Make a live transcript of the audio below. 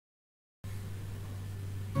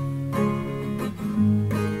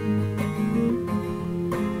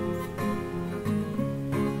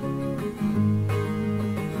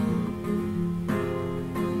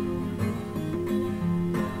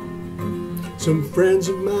Some friends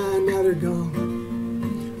of mine, now they're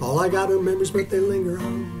gone. All I got are memories, but they linger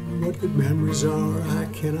on. What good memories are, I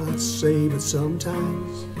cannot say, but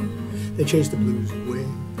sometimes they chase the blues away.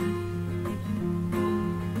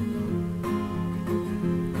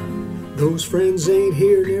 Those friends ain't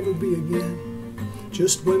here, never be again.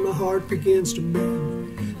 Just when my heart begins to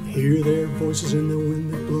mend, I hear their voices in the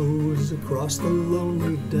wind that blows across the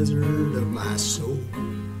lonely desert of my soul.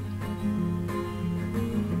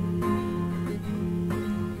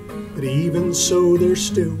 But even so, they're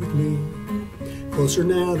still with me, closer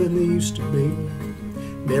now than they used to be.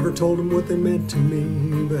 Never told them what they meant to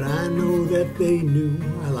me, but I know that they knew.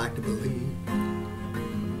 I like to believe.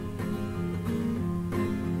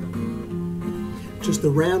 Just the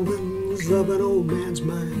ramblings of an old man's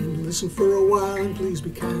mind. Listen for a while and please be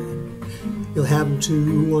kind. You'll have them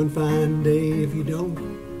too one fine day. If you don't,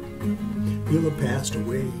 you'll have passed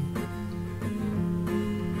away.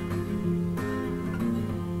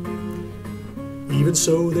 Even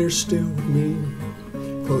so, they're still with me,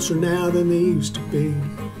 closer now than they used to be.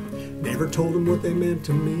 Never told them what they meant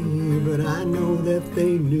to me, but I know that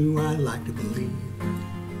they knew. I like to believe.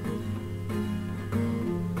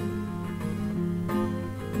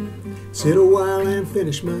 Sit a while and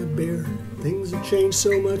finish my beer. Things have changed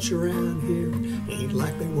so much around here. Ain't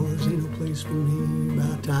like they was, ain't no place for me. By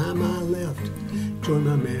the time I left, join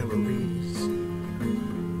my memories.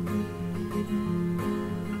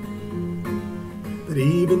 But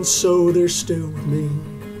even so, they're still with me,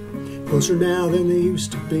 closer now than they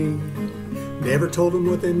used to be. Never told them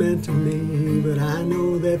what they meant to me, but I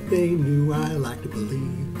know that they knew. I like to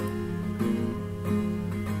believe.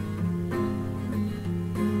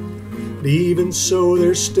 But even so,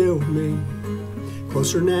 they're still with me,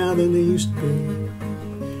 closer now than they used to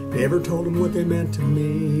be. Never told them what they meant to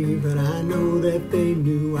me, but I know that they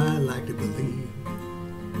knew. I like to believe.